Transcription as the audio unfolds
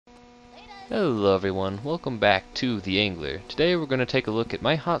Hello everyone, welcome back to the Angler. Today we're going to take a look at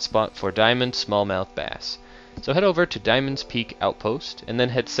my hotspot for diamond smallmouth bass. So head over to Diamond's Peak Outpost and then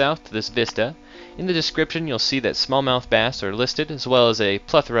head south to this vista. In the description you'll see that smallmouth bass are listed as well as a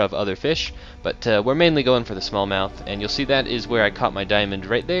plethora of other fish, but we're mainly going for the smallmouth, and you'll see that is where I caught my diamond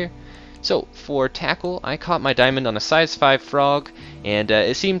right there. So for tackle, I caught my diamond on a size 5 frog, and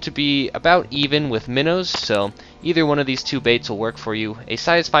it seemed to be about even with minnows, so either one of these two baits will work for you. A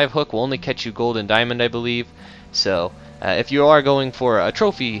size 5 hook will only catch you gold and diamond, I believe, so if you are going for a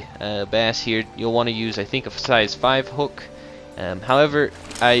trophy bass here, you'll want to use, I think, a size 5 hook. However,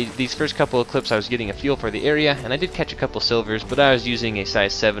 these first couple of clips I was getting a feel for the area, and I did catch a couple silvers, but I was using a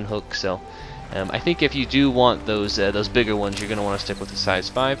size 7 hook, so I think if you do want those bigger ones, you're going to want to stick with a size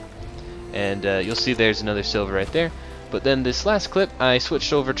 5. And you'll see there's another silver right there. But then this last clip, I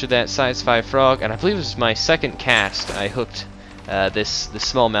switched over to that size 5 frog, and I believe it was my second cast I hooked this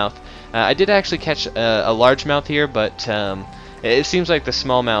smallmouth. I did actually catch a largemouth here, but it seems like the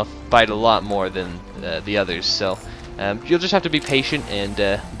smallmouth bite a lot more than the others, so you'll just have to be patient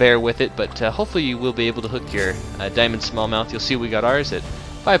and bear with it, but hopefully you will be able to hook your diamond smallmouth. You'll see we got ours at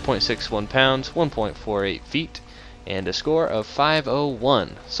 5.61 pounds, 1.48 feet, and a score of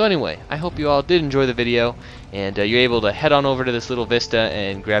 501. So anyway, I hope you all did enjoy the video, and you're able to head on over to this little vista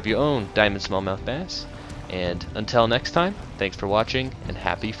and grab your own diamond smallmouth bass. And until next time, thanks for watching and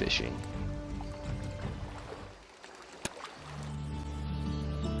happy fishing.